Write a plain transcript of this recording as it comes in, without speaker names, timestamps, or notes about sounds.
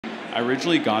I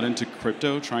originally got into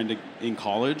crypto in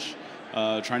college,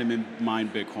 trying to mine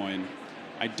Bitcoin.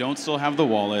 I don't still have the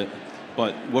wallet,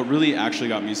 but what really actually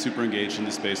got me super engaged in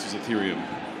the space was Ethereum.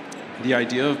 The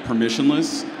idea of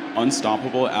permissionless,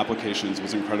 unstoppable applications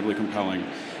was incredibly compelling.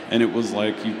 And it was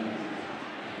like,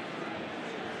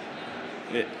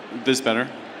 this better?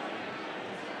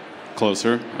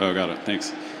 Closer? Oh, got it,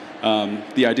 thanks.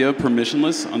 The idea of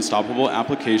permissionless, unstoppable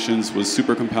applications was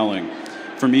super compelling.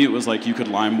 For me, it was like you could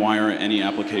LimeWire any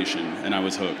application, and I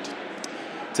was hooked.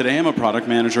 Today, I'm a product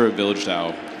manager at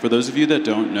VillageDAO. For those of you that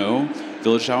don't know,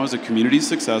 VillageDAO is a community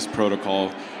success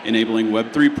protocol enabling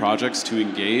Web3 projects to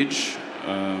engage,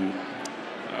 I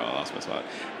lost my spot,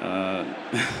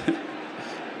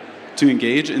 to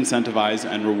engage, incentivize,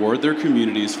 and reward their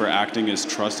communities for acting as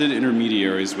trusted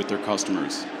intermediaries with their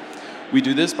customers. We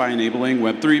do this by enabling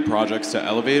Web3 projects to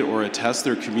elevate or attest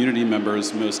their community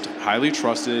members' most highly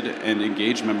trusted and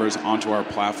engaged members onto our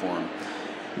platform.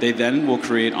 They then will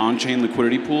create on-chain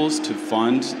liquidity pools to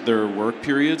fund their work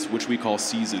periods, which we call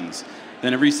seasons.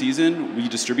 Then every season, we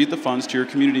distribute the funds to your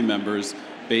community members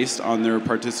based on their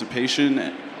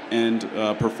participation and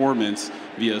performance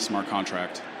via a smart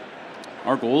contract.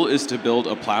 Our goal is to build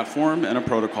a platform and a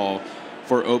protocol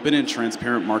for open and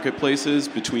transparent marketplaces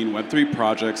between Web3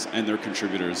 projects and their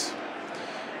contributors.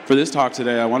 For this talk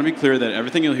today, I want to be clear that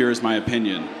everything you'll hear is my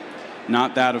opinion,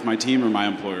 not that of my team or my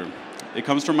employer. It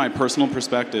comes from my personal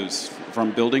perspectives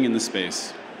from building in the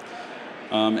space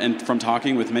and from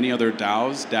talking with many other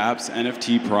DAOs, dApps,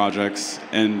 NFT projects,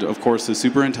 and of course the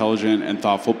super intelligent and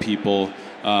thoughtful people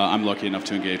I'm lucky enough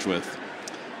to engage with.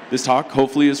 This talk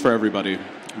hopefully is for everybody.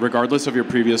 Regardless of your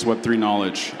previous Web3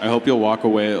 knowledge, I hope you'll walk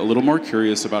away a little more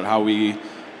curious about how we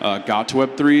got to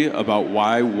Web3, about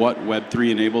why what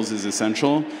Web3 enables is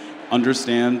essential,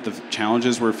 understand the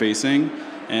challenges we're facing,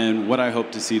 and what I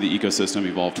hope to see the ecosystem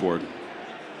evolve toward.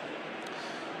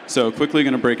 So quickly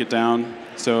going to break it down.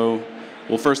 So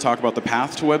we'll first talk about the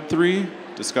path to Web3,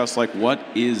 discuss like what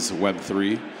is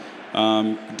Web3,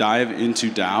 dive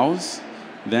into DAOs,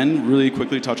 then really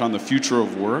quickly touch on the future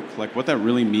of work, like what that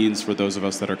really means for those of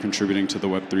us that are contributing to the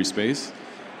Web3 space.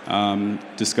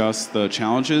 Discuss the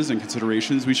challenges and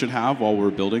considerations we should have while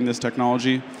we're building this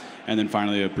technology, and then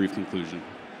finally a brief conclusion.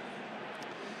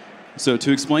 So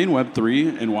to explain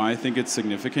Web3 and why I think it's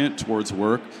significant towards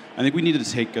work, I think we need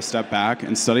to take a step back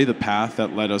and study the path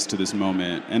that led us to this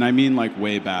moment. And I mean like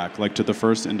way back, like to the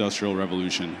first industrial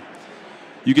revolution.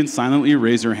 You can silently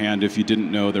raise your hand if you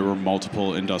didn't know there were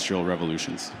multiple industrial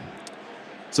revolutions.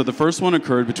 So the first one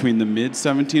occurred between the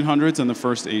mid-1700s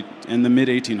and the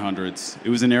mid-1800s. It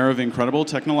was an era of incredible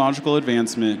technological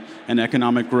advancement and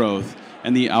economic growth,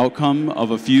 and the outcome of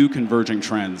a few converging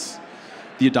trends.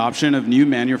 The adoption of new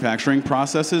manufacturing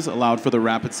processes allowed for the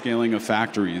rapid scaling of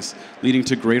factories, leading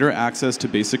to greater access to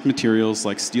basic materials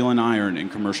like steel and iron in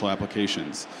commercial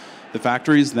applications. The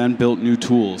factories then built new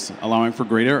tools, allowing for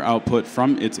greater output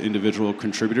from its individual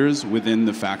contributors within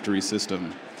the factory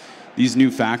system. These new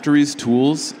factories,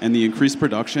 tools, and the increased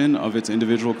production of its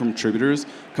individual contributors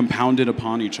compounded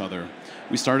upon each other.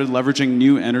 We started leveraging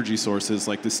new energy sources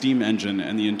like the steam engine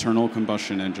and the internal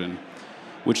combustion engine,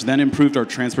 which then improved our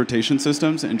transportation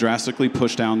systems and drastically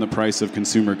pushed down the price of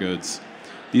consumer goods.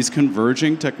 These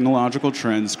converging technological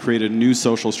trends created new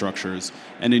social structures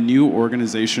and a new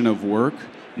organization of work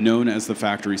known as the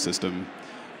factory system.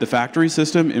 The factory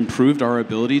system improved our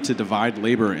ability to divide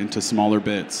labor into smaller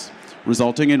bits,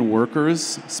 resulting in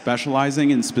workers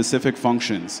specializing in specific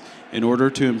functions in order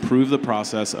to improve the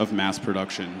process of mass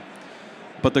production.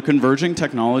 But the converging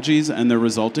technologies and the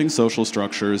resulting social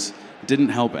structures didn't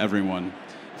help everyone.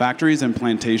 Factories and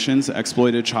plantations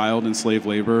exploited child and slave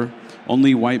labor.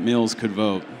 Only white males could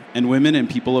vote, and women and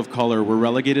people of color were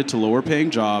relegated to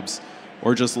lower-paying jobs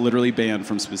or just literally banned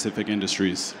from specific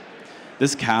industries.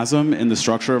 This chasm in the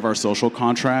structure of our social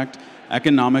contract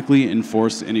economically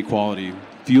enforced inequality,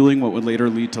 fueling what would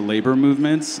later lead to labor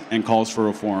movements and calls for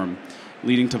reform,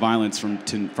 leading to violence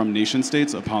from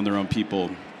nation-states upon their own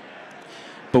people.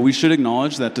 But we should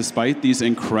acknowledge that despite these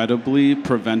incredibly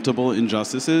preventable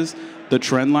injustices, the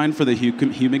trend line for the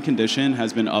human condition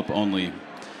has been up only.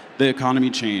 The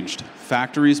economy changed.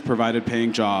 Factories provided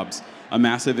paying jobs, a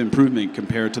massive improvement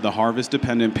compared to the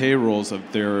harvest-dependent payrolls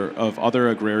of other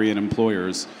agrarian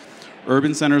employers.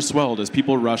 Urban centers swelled as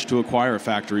people rushed to acquire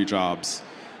factory jobs.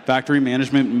 Factory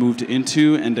management moved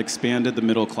into and expanded the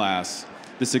middle class.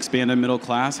 This expanded middle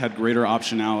class had greater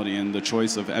optionality in the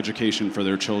choice of education for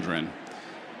their children.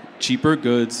 Cheaper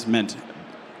goods meant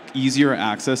easier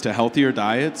access to healthier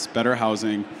diets, better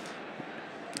housing.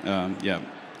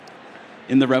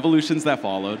 In the revolutions that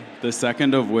followed, the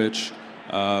second of which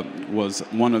was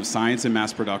one of science and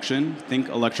mass production, think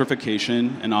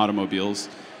electrification and automobiles.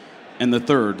 And the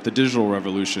third, the digital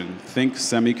revolution, think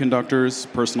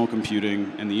semiconductors, personal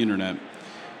computing, and the internet.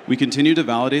 We continue to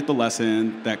validate the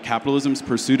lesson that capitalism's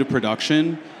pursuit of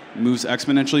production moves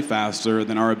exponentially faster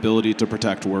than our ability to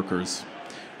protect workers.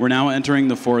 We're now entering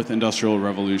the fourth industrial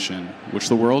revolution, which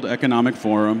the World Economic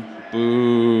Forum,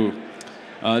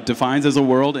 defines as a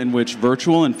world in which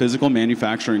virtual and physical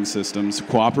manufacturing systems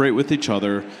cooperate with each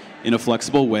other in a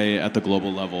flexible way at the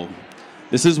global level.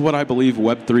 This is what I believe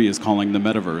Web3 is calling the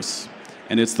metaverse,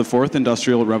 and it's the fourth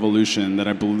industrial revolution that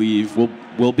I believe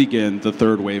will begin the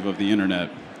third wave of the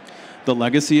internet. The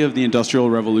legacy of the Industrial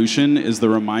Revolution is the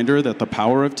reminder that the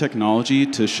power of technology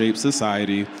to shape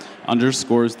society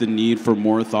underscores the need for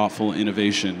more thoughtful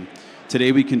innovation.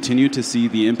 Today, we continue to see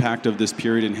the impact of this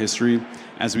period in history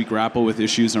as we grapple with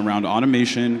issues around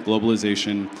automation,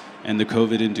 globalization, and the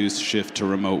COVID-induced shift to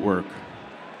remote work.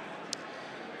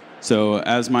 So,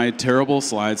 as my terrible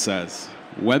slide says,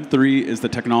 Web3 is the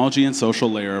technology and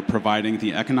social layer providing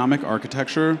the economic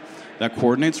architecture that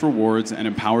coordinates rewards and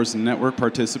empowers network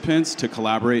participants to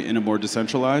collaborate in a more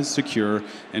decentralized, secure,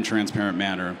 and transparent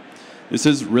manner. This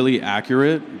is really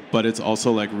accurate, but it's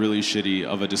also like really shitty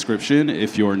of a description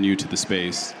if you're new to the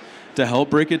space. To help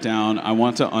break it down, I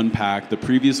want to unpack the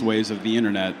previous waves of the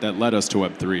internet that led us to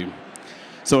Web3.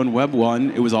 So in Web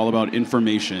 1, it was all about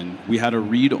information. We had a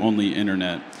read-only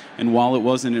internet. And while it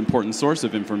was an important source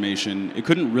of information, it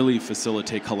couldn't really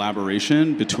facilitate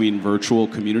collaboration between virtual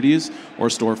communities or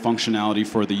store functionality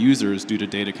for the users due to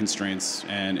data constraints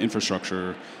and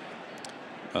infrastructure.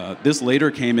 This later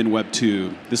came in Web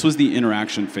 2. This was the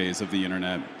interaction phase of the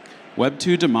internet. Web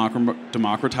 2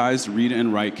 democratized read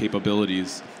and write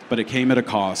capabilities, but it came at a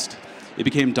cost. It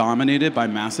became dominated by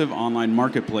massive online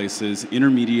marketplaces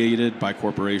intermediated by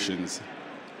corporations.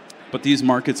 But these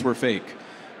markets were fake.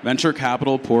 Venture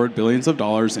capital poured billions of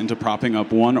dollars into propping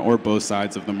up one or both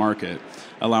sides of the market,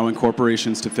 allowing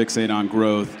corporations to fixate on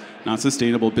growth, not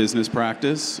sustainable business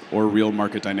practice, or real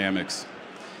market dynamics.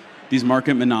 These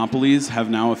market monopolies have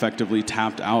now effectively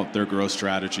tapped out their growth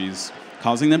strategies,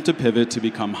 causing them to pivot to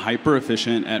become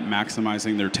hyper-efficient at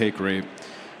maximizing their take rate.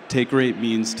 Take rate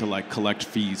means to collect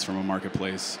fees from a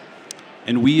marketplace.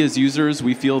 And we as users,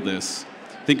 we feel this.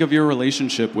 Think of your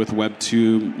relationship with Web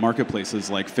 2 marketplaces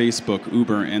like Facebook,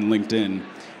 Uber, and LinkedIn.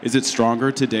 Is it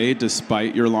stronger today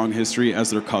despite your long history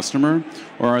as their customer?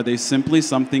 Or are they simply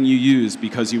something you use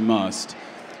because you must?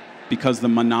 Because the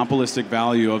monopolistic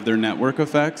value of their network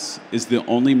effects is the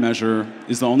only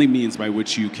means by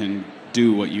which you can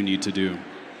do what you need to do.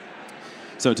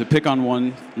 So to pick on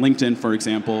one, LinkedIn, for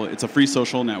example, it's a free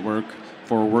social network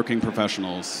for working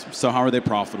professionals. So how are they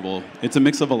profitable? It's a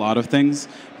mix of a lot of things,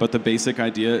 but the basic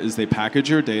idea is they package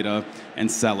your data and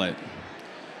sell it.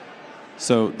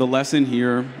 So the lesson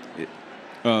here,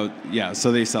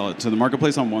 so they sell it to the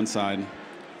marketplace on one side.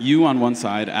 You on one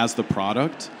side, as the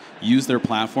product, use their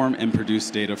platform and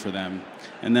produce data for them.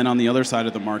 And then on the other side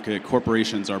of the market,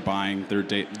 corporations are buying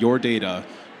your data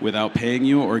without paying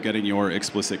you or getting your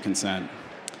explicit consent.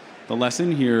 The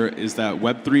lesson here is that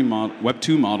Web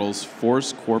 2 models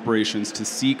force corporations to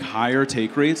seek higher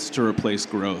take rates to replace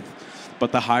growth.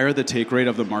 But the higher the take rate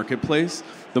of the marketplace,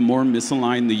 the more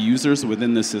misaligned the users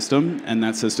within the system and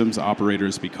that system's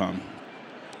operators become.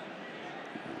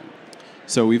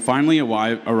 So we finally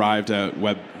arrived at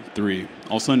Web 3,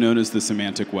 also known as the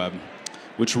semantic web,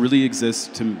 which really exists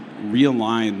to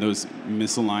realign those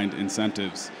misaligned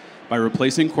incentives by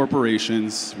replacing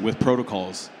corporations with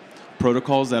protocols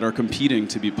that are competing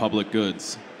to be public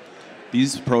goods.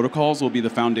 These protocols will be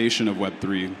the foundation of Web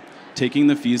 3, taking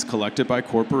the fees collected by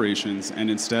corporations and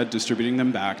instead distributing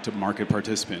them back to market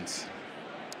participants.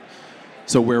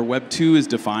 So where Web 2 is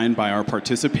defined by our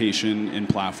participation in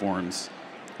platforms,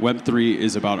 Web 3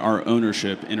 is about our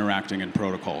ownership interacting in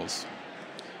protocols.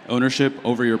 Ownership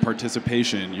over your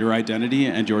participation, your identity,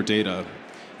 and your data.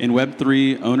 In Web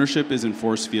 3, ownership is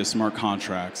enforced via smart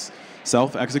contracts,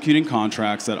 self-executing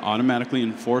contracts that automatically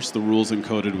enforce the rules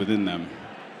encoded within them.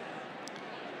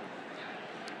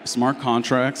 Smart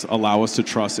contracts allow us to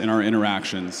trust in our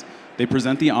interactions. They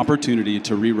present the opportunity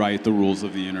to rewrite the rules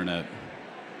of the internet.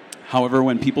 However,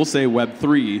 when people say Web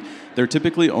 3, they're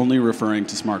typically only referring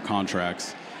to smart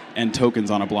contracts and tokens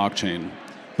on a blockchain.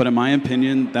 But in my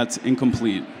opinion, that's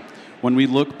incomplete. When we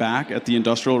look back at the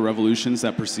industrial revolutions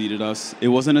that preceded us, it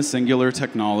wasn't a singular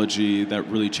technology that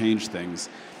really changed things.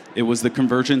 It was the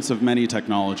convergence of many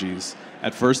technologies,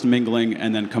 at first mingling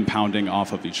and then compounding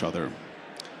off of each other.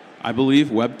 I believe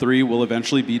Web 3 will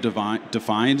eventually be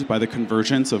defined by the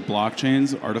convergence of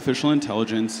blockchains, artificial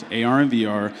intelligence, AR and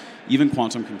VR, even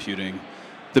quantum computing.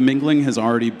 The mingling has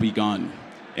already begun.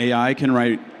 AI can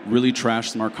write really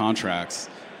trash smart contracts.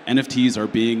 NFTs are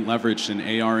being leveraged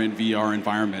in AR and VR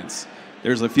environments.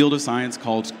 There's a field of science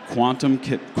called quantum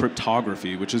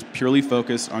cryptography, which is purely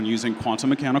focused on using quantum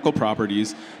mechanical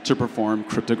properties to perform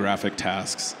cryptographic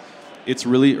tasks. It's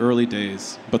really early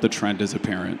days, but the trend is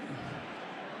apparent.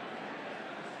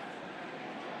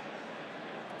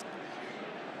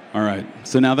 All right,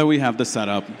 so now that we have the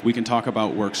setup, we can talk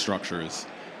about work structures.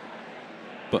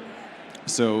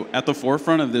 So at the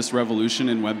forefront of this revolution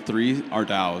in Web3 are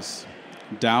DAOs.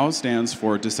 DAO stands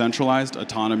for Decentralized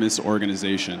Autonomous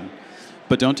Organization.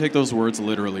 But don't take those words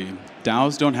literally.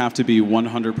 DAOs don't have to be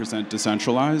 100%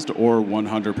 decentralized or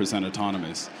 100%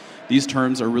 autonomous. These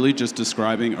terms are really just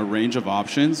describing a range of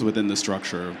options within the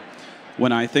structure.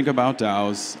 When I think about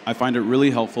DAOs, I find it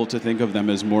really helpful to think of them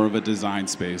as more of a design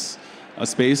space. A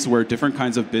space where different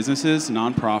kinds of businesses,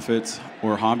 nonprofits,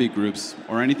 or hobby groups,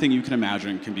 or anything you can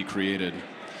imagine can be created.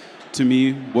 To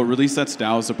me, what really sets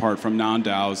DAOs apart from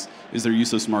non-DAOs is their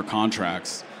use of smart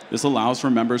contracts. This allows for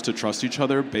members to trust each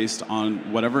other based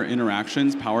on whatever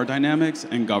interactions, power dynamics,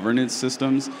 and governance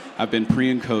systems have been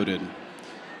pre-encoded.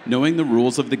 Knowing the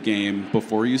rules of the game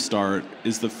before you start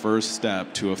is the first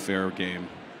step to a fair game.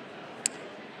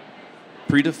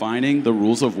 Predefining the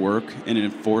rules of work in an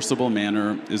enforceable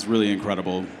manner is really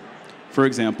incredible. For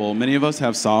example, many of us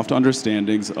have soft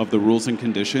understandings of the rules and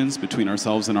conditions between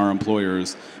ourselves and our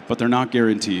employers, but they're not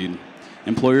guaranteed.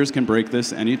 Employers can break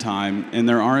this anytime, and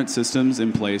there aren't systems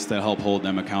in place that help hold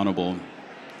them accountable.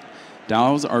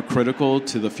 DAOs are critical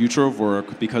to the future of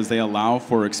work because they allow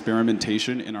for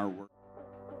experimentation in our work.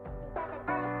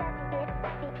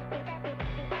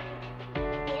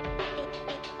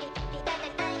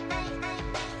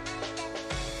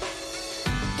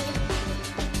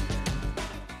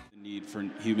 For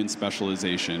human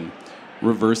specialization,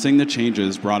 reversing the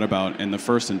changes brought about in the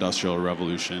first industrial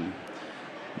revolution.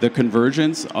 The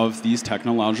convergence of these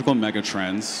technological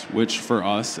megatrends, which for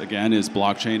us, again, is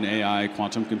blockchain, AI,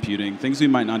 quantum computing, things we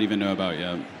might not even know about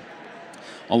yet,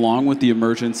 along with the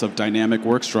emergence of dynamic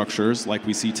work structures like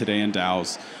we see today in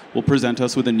DAOs, will present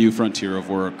us with a new frontier of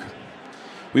work.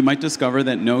 We might discover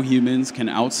that no humans can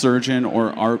out-surgeon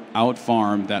or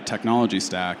out-farm that technology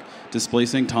stack,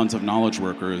 displacing tons of knowledge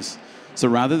workers. So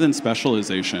rather than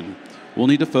specialization, we'll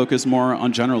need to focus more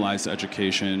on generalized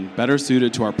education, better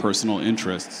suited to our personal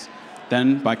interests.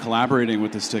 Then, by collaborating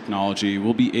with this technology,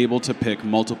 we'll be able to pick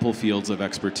multiple fields of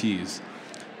expertise.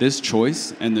 This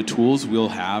choice and the tools we'll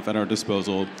have at our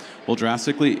disposal will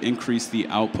drastically increase the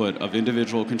output of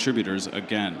individual contributors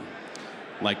again,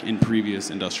 like in previous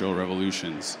industrial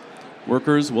revolutions.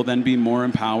 Workers will then be more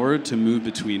empowered to move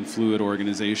between fluid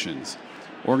organizations.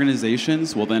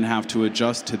 Organizations will then have to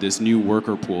adjust to this new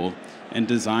worker pool and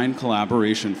design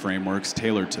collaboration frameworks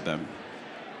tailored to them.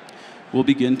 We'll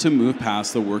begin to move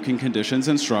past the working conditions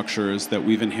and structures that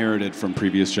we've inherited from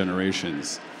previous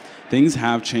generations. Things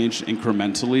have changed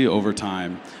incrementally over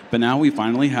time, but now we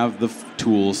finally have the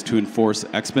tools to enforce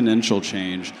exponential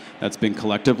change that's been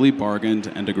collectively bargained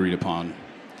and agreed upon.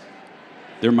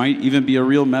 There might even be a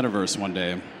real metaverse one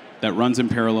day that runs in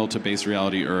parallel to base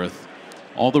reality Earth.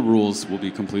 All the rules will be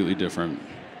completely different.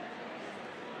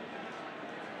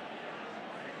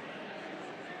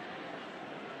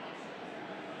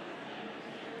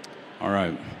 All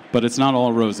right, but it's not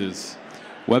all roses.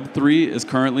 Web3 is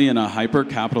currently in a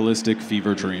hyper-capitalistic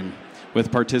fever dream,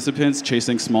 with participants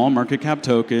chasing small market cap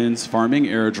tokens, farming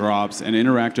airdrops, and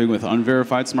interacting with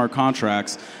unverified smart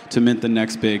contracts to mint the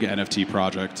next big NFT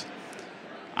project.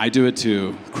 I do it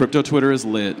too. Crypto Twitter is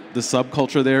lit. The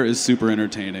subculture there is super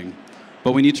entertaining.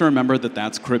 But we need to remember that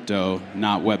that's crypto,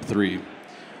 not Web3.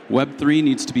 Web3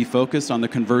 needs to be focused on the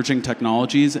converging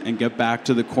technologies and get back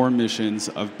to the core missions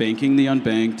of banking the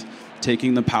unbanked,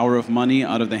 taking the power of money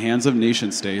out of the hands of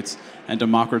nation states, and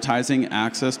democratizing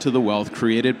access to the wealth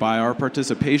created by our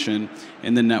participation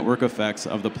in the network effects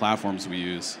of the platforms we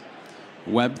use.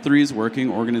 Web3's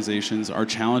working organizations are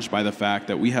challenged by the fact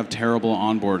that we have terrible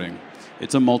onboarding.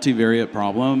 It's a multivariate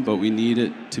problem, but we need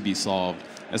it to be solved,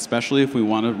 especially if we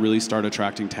want to really start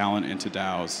attracting talent into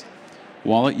DAOs.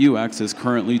 Wallet UX is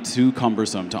currently too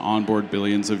cumbersome to onboard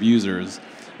billions of users.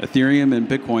 Ethereum and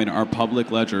Bitcoin are public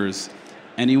ledgers.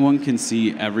 Anyone can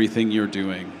see everything you're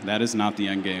doing. That is not the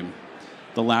end game.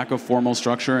 The lack of formal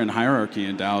structure and hierarchy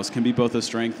in DAOs can be both a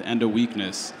strength and a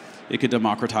weakness. It could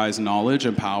democratize knowledge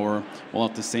and power, while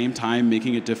at the same time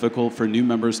making it difficult for new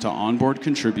members to onboard,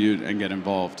 contribute, and get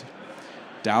involved.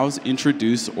 DAOs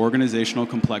introduce organizational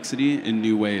complexity in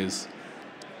new ways.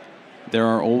 There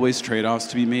are always trade-offs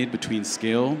to be made between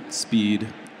scale, speed,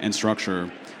 and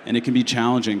structure, and it can be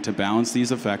challenging to balance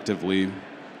these effectively.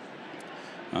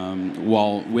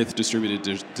 while with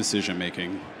distributed decision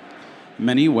making.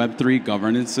 Many Web3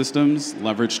 governance systems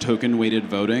leverage token-weighted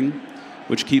voting,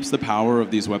 which keeps the power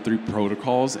of these Web3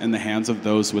 protocols in the hands of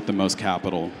those with the most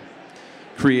capital.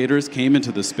 Creators came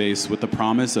into the space with the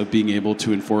promise of being able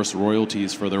to enforce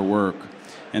royalties for their work,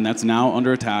 and that's now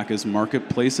under attack as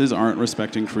marketplaces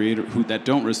that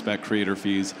don't respect creator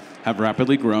fees have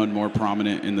rapidly grown more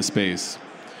prominent in the space.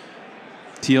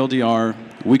 TLDR,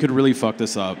 we could really fuck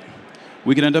this up.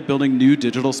 We could end up building new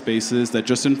digital spaces that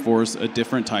just enforce a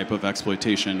different type of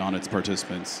exploitation on its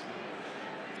participants.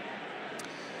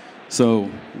 So,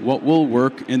 what will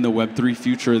work in the Web3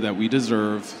 future that we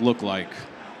deserve look like?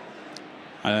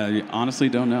 I honestly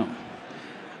don't know.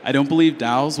 I don't believe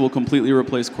DAOs will completely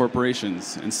replace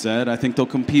corporations. Instead, I think they'll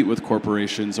compete with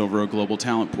corporations over a global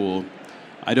talent pool.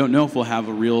 I don't know if we'll have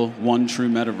a real one true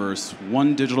metaverse,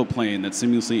 one digital plane that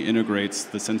seamlessly integrates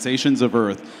the sensations of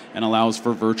Earth and allows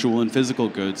for virtual and physical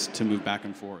goods to move back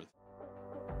and forth.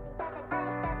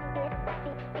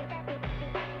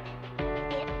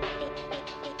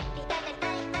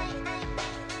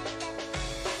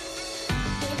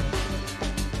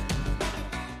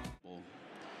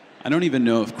 I don't even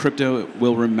know if crypto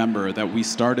will remember that we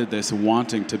started this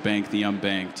wanting to bank the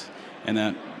unbanked, and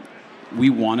that we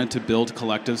wanted to build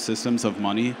collective systems of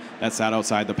money that sat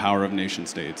outside the power of nation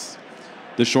states.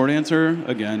 The short answer,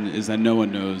 again, is that no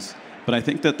one knows, but I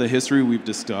think that the history we've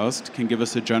discussed can give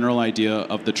us a general idea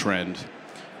of the trend,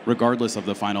 regardless of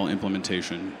the final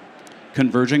implementation.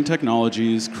 Converging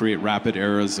technologies create rapid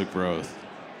eras of growth.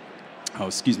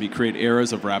 Create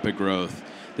eras of rapid growth.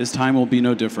 This time will be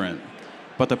no different.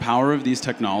 But the power of these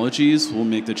technologies will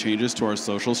make the changes to our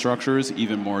social structures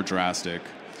even more drastic.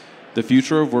 The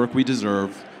future of work we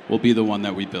deserve will be the one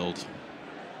that we build.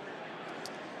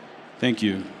 Thank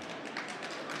you.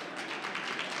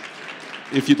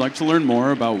 If you'd like to learn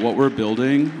more about what we're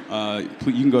building, you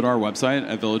can go to our website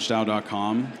at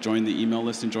villagedao.com, join the email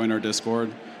list and join our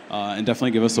Discord, and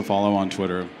definitely give us a follow on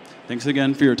Twitter. Thanks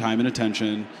again for your time and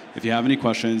attention. If you have any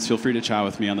questions, feel free to chat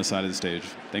with me on the side of the stage.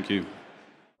 Thank you.